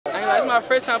know, it's my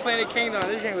first time playing the Kingdome.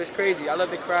 This game was crazy. I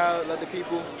love the crowd, love the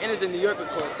people, and it's in New York, of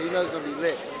course, so you know it's gonna be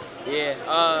lit. Yeah,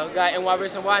 got NY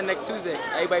vs. NY next Tuesday.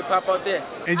 Everybody pop out there.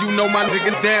 And you know my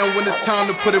nigga down when it's time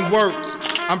to put in work.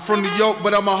 I'm from New York,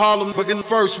 but I'm a Harlem fucking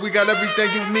first. We got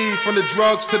everything you need, from the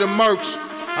drugs to the merch.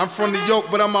 I'm from New York,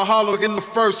 but I'm a Harlem in the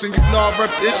first. And you know I rep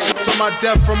this shit to my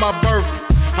death from my birth.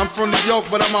 I'm from New York,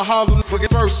 but I'm a Harlem fucking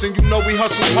first. And you know we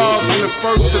hustle hard from the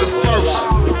first to the first. I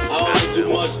don't need too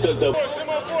much cause the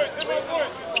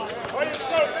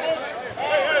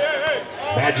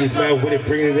Magic Mel with it,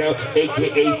 bring it out,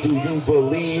 aka do you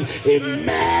believe in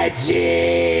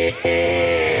magic?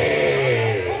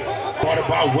 Thought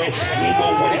about when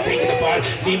Nemo with it, thinking about it.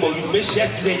 Nemo, you missed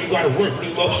yesterday, you gotta work,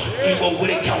 Nemo. Nemo with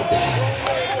it, count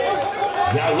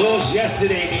that. Y'all lost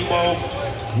yesterday, Nemo.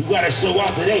 You gotta show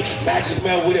out today. Magic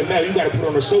Mel with it, Mel. You gotta put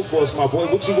on a show for us, my boy.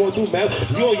 What you gonna do, Mel?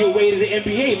 You on your way to the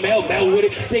NBA, Mel. Mel with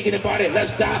it, thinking about it, left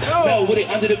side. Mel with it,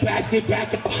 under the basket,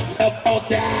 back up, Mel out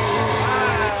there.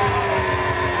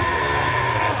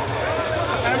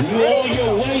 You on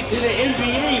your way to the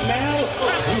NBA, Mel.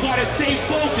 You gotta stay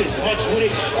focused. Munch with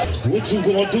it. What you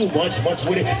gonna do? Munch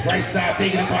with it. Right side,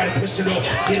 thinking about it, push it up,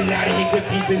 get it out of here. Good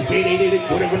defense, they did it.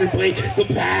 Whatever they play, good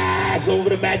pass over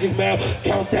the Magic Mel.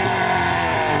 Count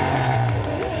that.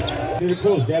 Here it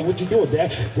goes, Dad. What you doing,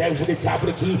 Dad? Dad with the top of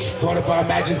the key, caught up by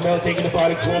Magic Mel, thinking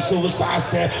about it. Crossover, side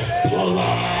step, pull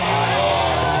up.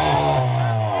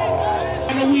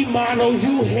 We mono,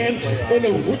 you, him, in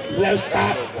the left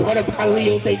side, caught up by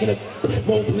Leo, taking a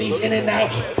more please in and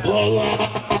out, pull up.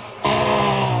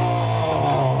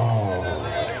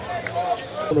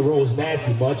 The roll is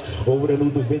nasty much. Over to New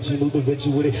Da Vinci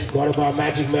with it. Caught up by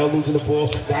Magic Mel, losing the ball.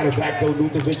 Got it back though, New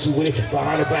Da Vinci with it.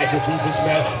 Behind the back, the defense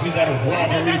Mel. We got a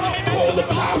robbery. Call the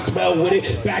cops, Mel with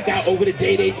it. Back out over the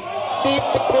Day.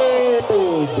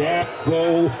 Oh, there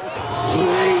go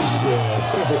Frazier.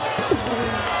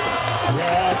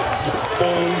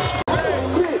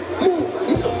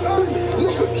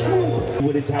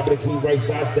 With the top of the key, right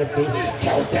side, step through,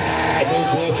 count that, no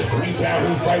good, rebound,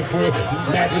 who fight for it,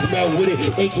 Magic Mel with it,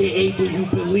 aka do you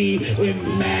believe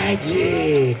in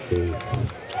magic?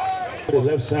 The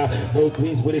left side, no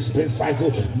please with it, spin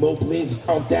cycle, no please,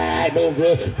 count that, no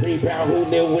good, rebound, who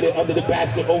nil with it, under the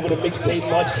basket, over the mixtape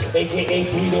Munch, aka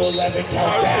 3 to 11,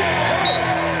 count that.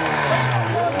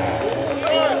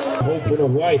 Open the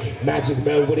white, Magic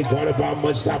Mel with it, guarded by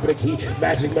Munch, top of the key,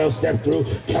 Magic Mel step through,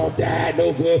 count that,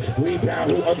 no good, rebound,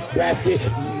 who under the basket,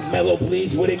 Mellow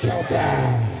please with it, count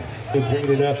that. Bring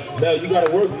it up, Mel, you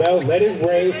gotta work, Mel, let it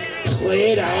rain,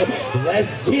 play it out,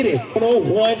 let's get it,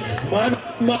 101,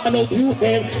 mono, you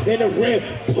him, in the rim,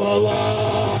 pull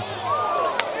up.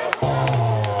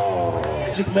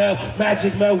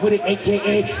 Magic Mel with it,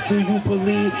 aka do you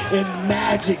believe in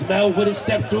magic? Mel with it,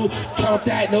 step through, count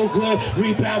that, no good,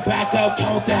 rebound, back up,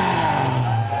 count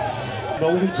that.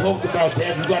 No, we talked about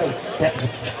that, you gotta,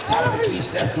 top of the key,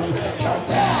 step through, count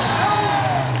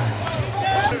that.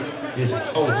 It's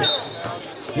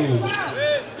dude,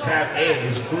 tap in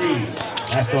is free,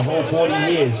 that's the whole 40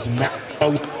 years. Mel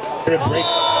with it, break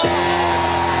down.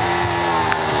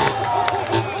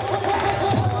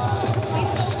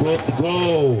 Good to go.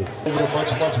 Over the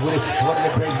Munch with it. Running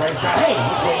the break right side. Hey,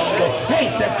 which way you go? Hey,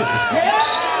 step through.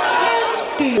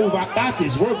 Hey! Move, I got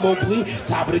this. Work mode, please.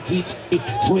 Top of the key.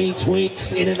 Tween.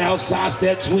 In and out, side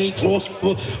step. Tween, cross,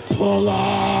 pull up.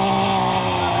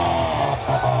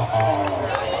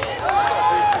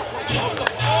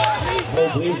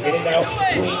 Please, in and out.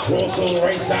 Tween, cross on the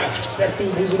right side. Step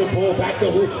through, losing the ball. Back to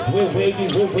hoop. We're wavy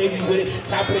with it.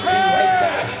 Top of the key, right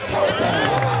side. Count down.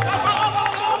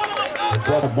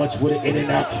 Brother Munch with it, in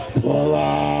and out, pull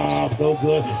up, no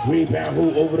good, rebound,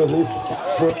 who over the hoop,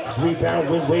 rebound,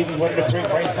 win wavy, running the break,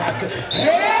 right side,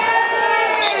 hey!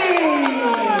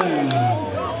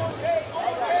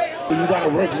 You gotta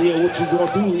work, Leo, what you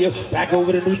gonna do, Leo? Back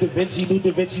over to New Da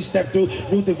Vinci, step through,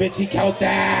 New Da Vinci, count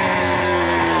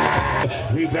that!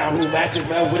 Rebound, who Magic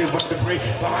Mel with it, run the break,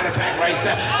 behind the back, right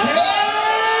side,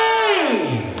 hey!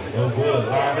 No good,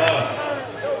 line up.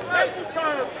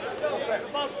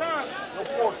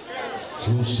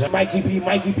 Mikey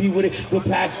B with it, good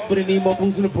pass, put it Nemo,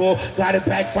 losing the ball, got it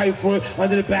back, fight for it,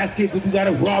 under the basket, we got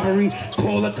a robbery,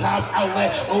 call the cops,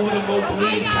 outlet, over the Mo,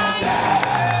 please, count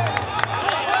that.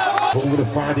 Over to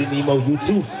Finding Nemo, you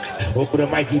too. Over to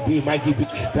Mikey B,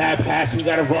 bad pass, we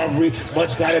got a robbery,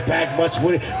 Munch got it back, Munch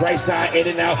with it, right side, in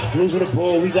and out, losing the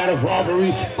ball, we got a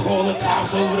robbery, call the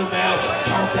cops, over the Mel,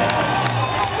 count that.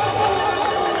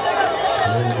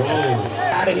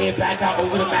 Out of here, back out,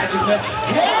 over the Magic Mel,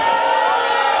 hey!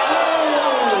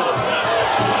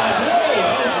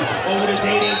 Over the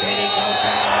day, count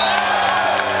that.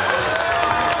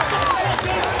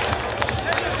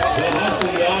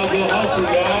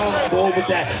 Go with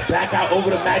that. Back out over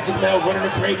to Magic Mel, running the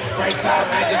break. Right side,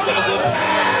 Magic Mel. Go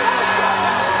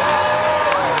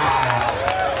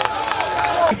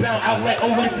rebound outlet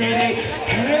over to Day.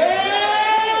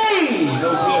 Hey!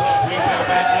 No good. Rebound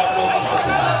back up. No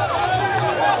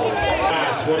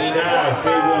count. 29.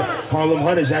 Favor Harlem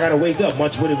Hunters. Y'all gotta wake up.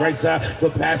 Munch with it right side. The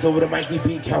pass over to Mikey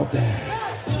B. Count that.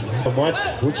 Munch,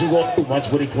 what you gonna do? Munch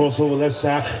with it, crossover left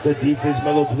side. The defense,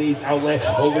 Mellow please, outlet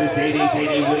over the Day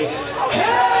with it.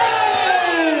 Hey!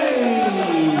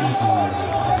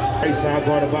 Right side,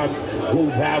 guard about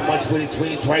move out, Munch with it,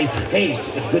 tween twice. Hey,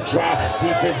 good try,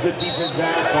 defense,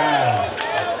 foul, foul.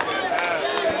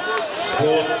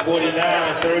 Score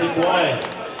 49-31.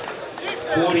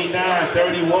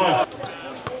 49-31.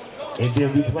 And then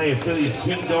we playing Philly's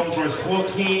Kingdome versus Court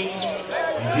Kings.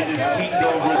 And then it's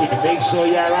Kingdome versus. Make sure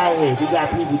y'all out here. We got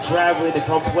people traveling to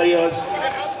come play us.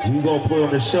 We gonna put on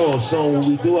the show, showing what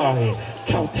we do out here.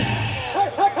 Count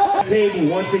that. Table,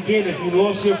 once again, if you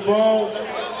lost your phone,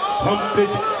 pump it.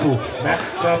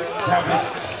 Top it.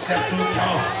 Step through,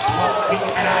 count. Get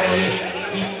that out of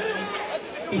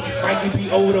here. Mikey be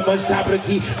over the Munch, top of the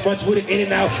key. Munch with it in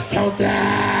and out. Count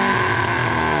that.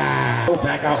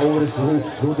 Back out over the Sahu.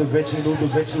 No Da Vinci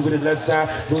with it left side.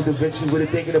 No Da Vinci with it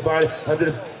thinking about it.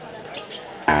 Under the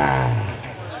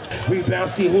rebound,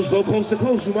 see who's go coast to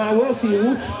coast. You might well see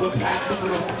who. Go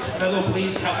pass, Mellow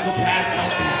please, count, go pass,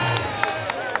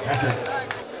 count. That's it.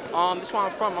 This is where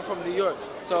I'm from. I'm from New York.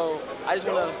 So I just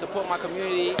want to support my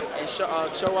community and show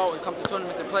out and come to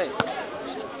tournaments and play.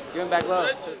 Giving back love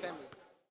to the family.